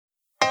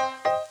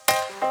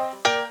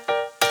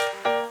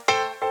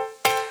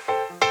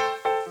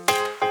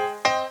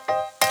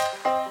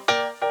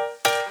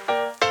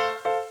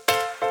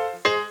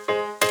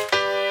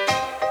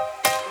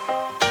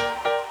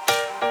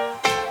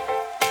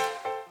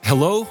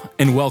Hello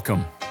and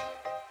welcome.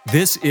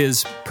 This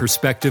is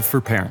Perspective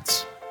for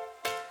Parents.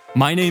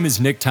 My name is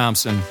Nick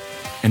Thompson,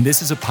 and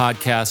this is a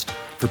podcast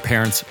for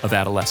parents of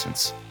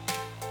adolescents.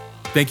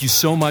 Thank you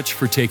so much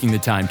for taking the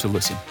time to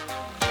listen.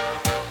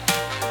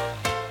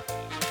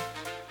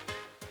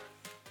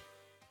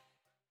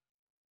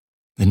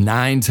 The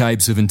 9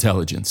 types of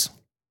intelligence.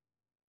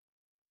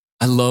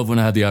 I love when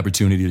I have the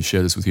opportunity to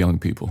share this with young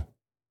people.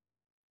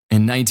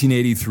 In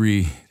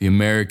 1983, the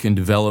American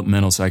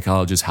developmental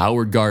psychologist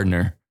Howard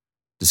Gardner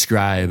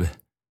described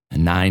the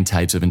 9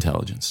 types of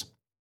intelligence.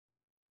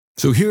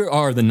 So here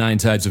are the 9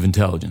 types of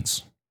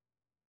intelligence.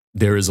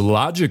 There is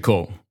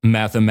logical,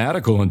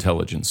 mathematical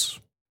intelligence,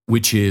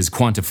 which is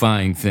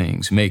quantifying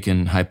things,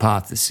 making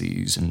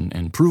hypotheses,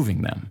 and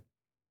proving them.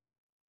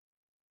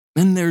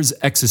 Then there's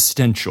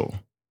existential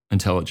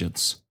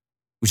intelligence,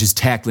 which is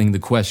tackling the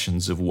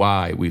questions of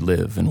why we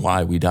live and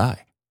why we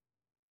die.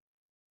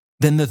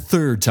 Then the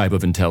 3rd type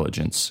of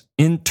intelligence,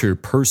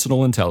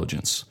 interpersonal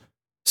intelligence,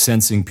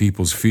 sensing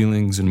people's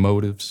feelings and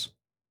motives,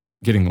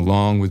 getting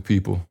along with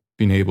people,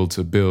 being able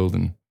to build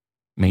and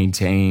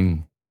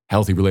maintain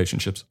healthy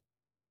relationships.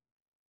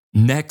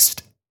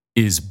 Next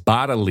is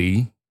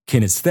bodily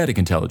kinesthetic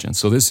intelligence.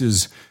 So this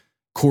is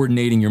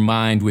coordinating your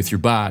mind with your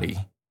body,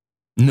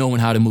 knowing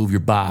how to move your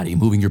body,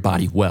 moving your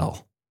body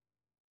well.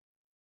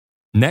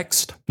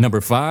 Next, number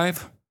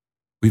 5,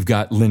 we've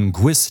got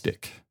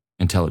linguistic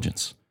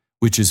intelligence,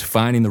 which is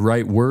finding the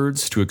right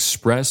words to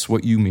express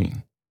what you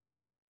mean.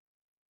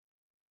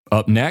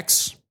 Up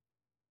next,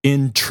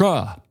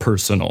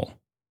 intrapersonal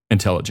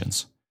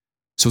intelligence.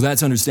 So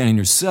that's understanding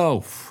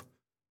yourself,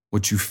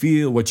 what you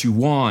feel, what you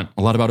want,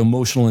 a lot about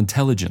emotional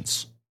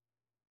intelligence.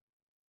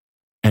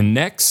 And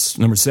next,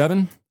 number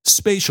 7,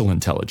 spatial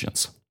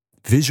intelligence,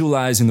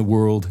 visualizing the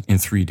world in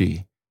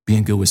 3D,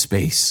 being good with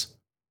space.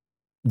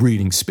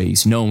 Reading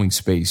space, knowing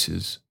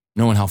spaces,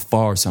 knowing how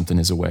far something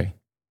is away.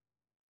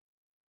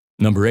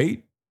 Number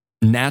 8,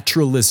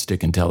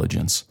 naturalistic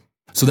intelligence.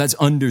 So that's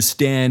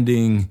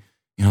understanding,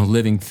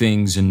 living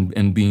things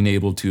and being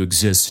able to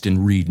exist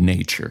and read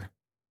nature.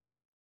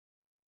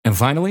 And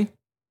finally,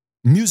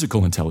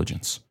 musical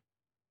intelligence,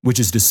 which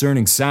is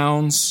discerning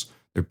sounds,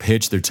 their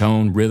pitch, their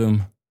tone,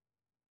 rhythm.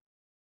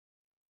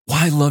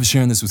 Why I love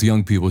sharing this with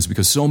young people is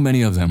because so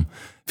many of them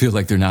feel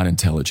like they're not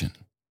intelligent.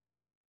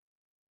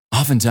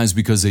 Oftentimes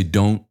because they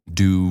don't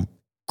do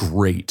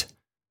great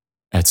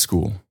at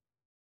school.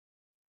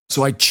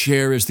 So I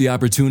cherish the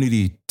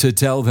opportunity to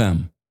tell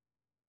them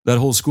that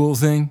whole school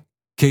thing,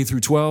 K through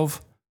 12,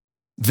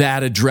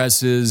 that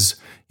addresses,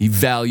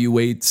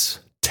 evaluates,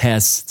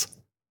 tests,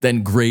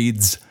 then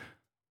grades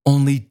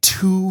only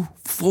 2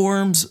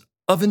 forms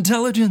of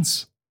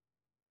intelligence.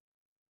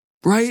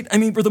 Right? I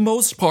mean, for the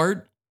most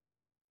part,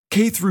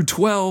 K through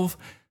 12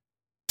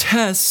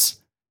 tests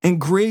and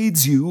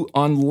grades you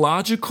on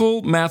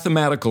logical,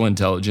 mathematical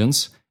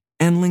intelligence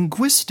and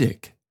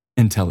linguistic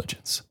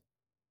intelligence.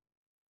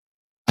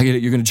 I get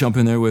it. You're going to jump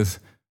in there with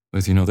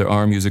there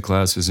are music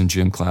classes and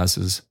gym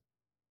classes.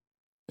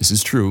 This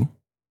is true.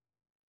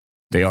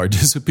 They are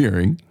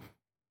disappearing.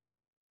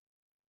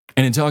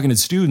 And in talking to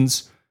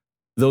students,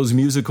 those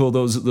musical,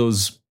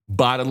 those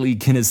bodily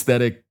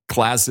kinesthetic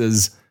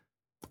classes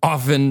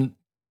often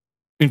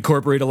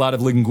incorporate a lot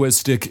of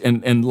linguistic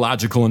and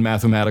logical and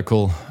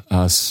mathematical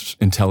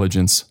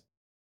intelligence.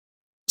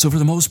 So for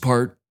the most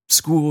part,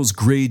 schools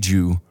grade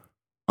you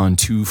on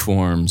 2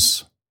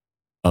 forms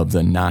of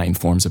the 9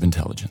 forms of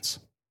intelligence.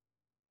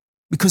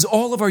 Because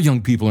all of our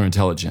young people are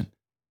intelligent.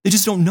 They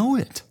just don't know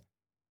it.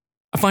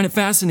 I find it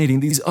fascinating.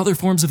 These other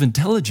forms of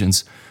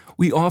intelligence,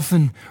 we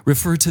often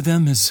refer to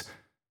them as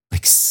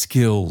like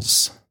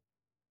skills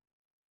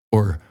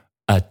or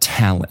a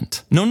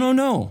talent.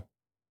 No.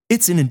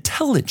 It's an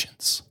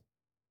intelligence.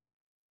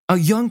 A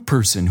young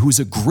person who is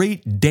a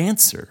great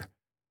dancer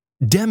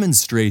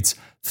demonstrates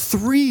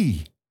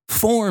 3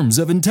 forms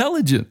of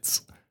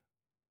intelligence.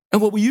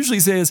 And what we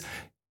usually say is,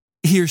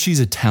 he or she's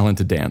a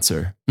talented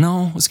dancer.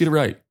 No, let's get it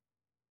right.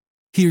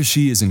 He or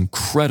she is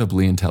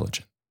incredibly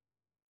intelligent.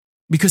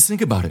 Because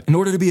think about it, in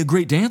order to be a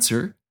great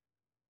dancer,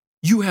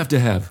 you have to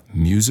have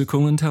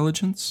musical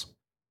intelligence,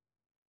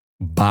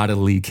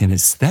 bodily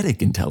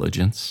kinesthetic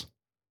intelligence,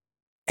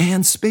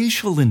 and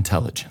spatial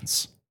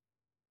intelligence.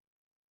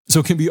 So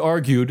it can be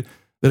argued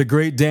that a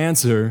great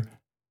dancer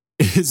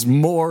is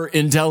more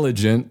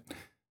intelligent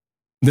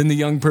than the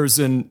young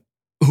person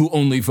who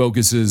only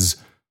focuses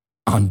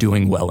on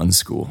doing well in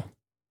school.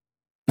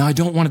 Now, I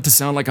don't want it to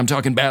sound like I'm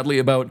talking badly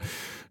about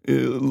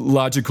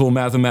logical,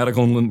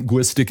 mathematical, and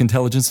linguistic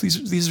intelligence.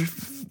 These are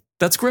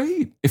that's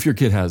great if your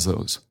kid has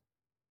those.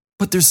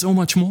 But there's so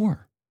much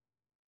more.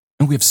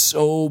 And we have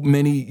so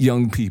many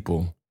young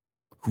people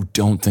who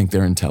don't think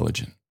they're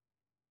intelligent.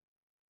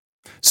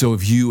 So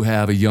if you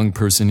have a young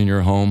person in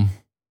your home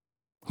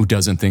who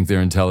doesn't think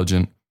they're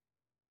intelligent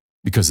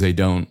because they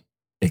don't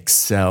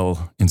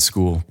excel in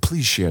school,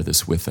 please share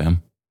this with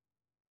them.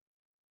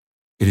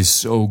 It is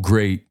so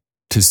great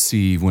to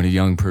see when a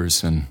young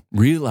person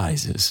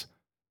realizes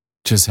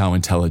just how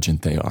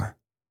intelligent they are.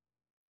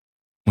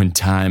 When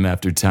time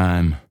after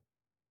time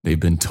they've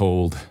been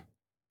told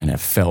and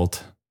have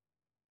felt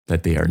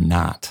that they are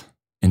not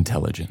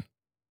intelligent.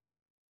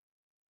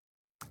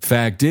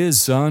 Fact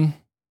is, son,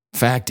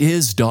 fact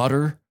is,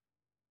 daughter,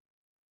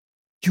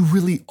 you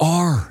really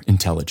are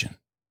intelligent.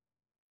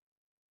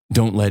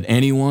 Don't let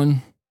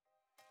anyone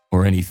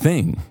or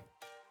anything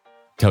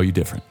tell you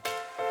different.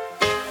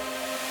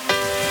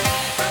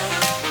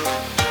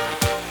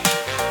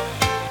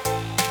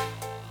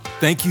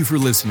 Thank you for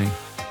listening.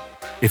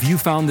 If you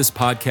found this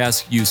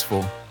podcast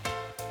useful,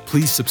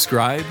 please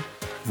subscribe,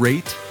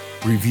 rate,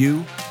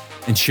 review,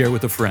 and share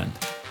with a friend.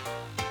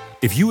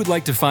 If you would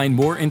like to find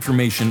more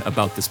information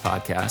about this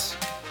podcast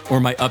or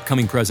my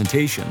upcoming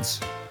presentations,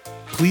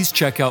 please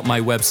check out my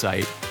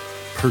website,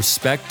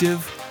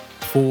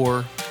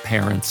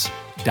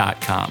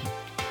 perspective4parents.com.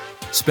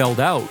 Spelled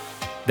out,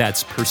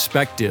 that's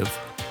perspective,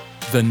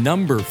 the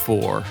number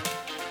 4,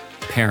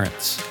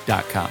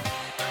 parents.com.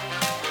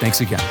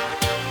 Thanks again.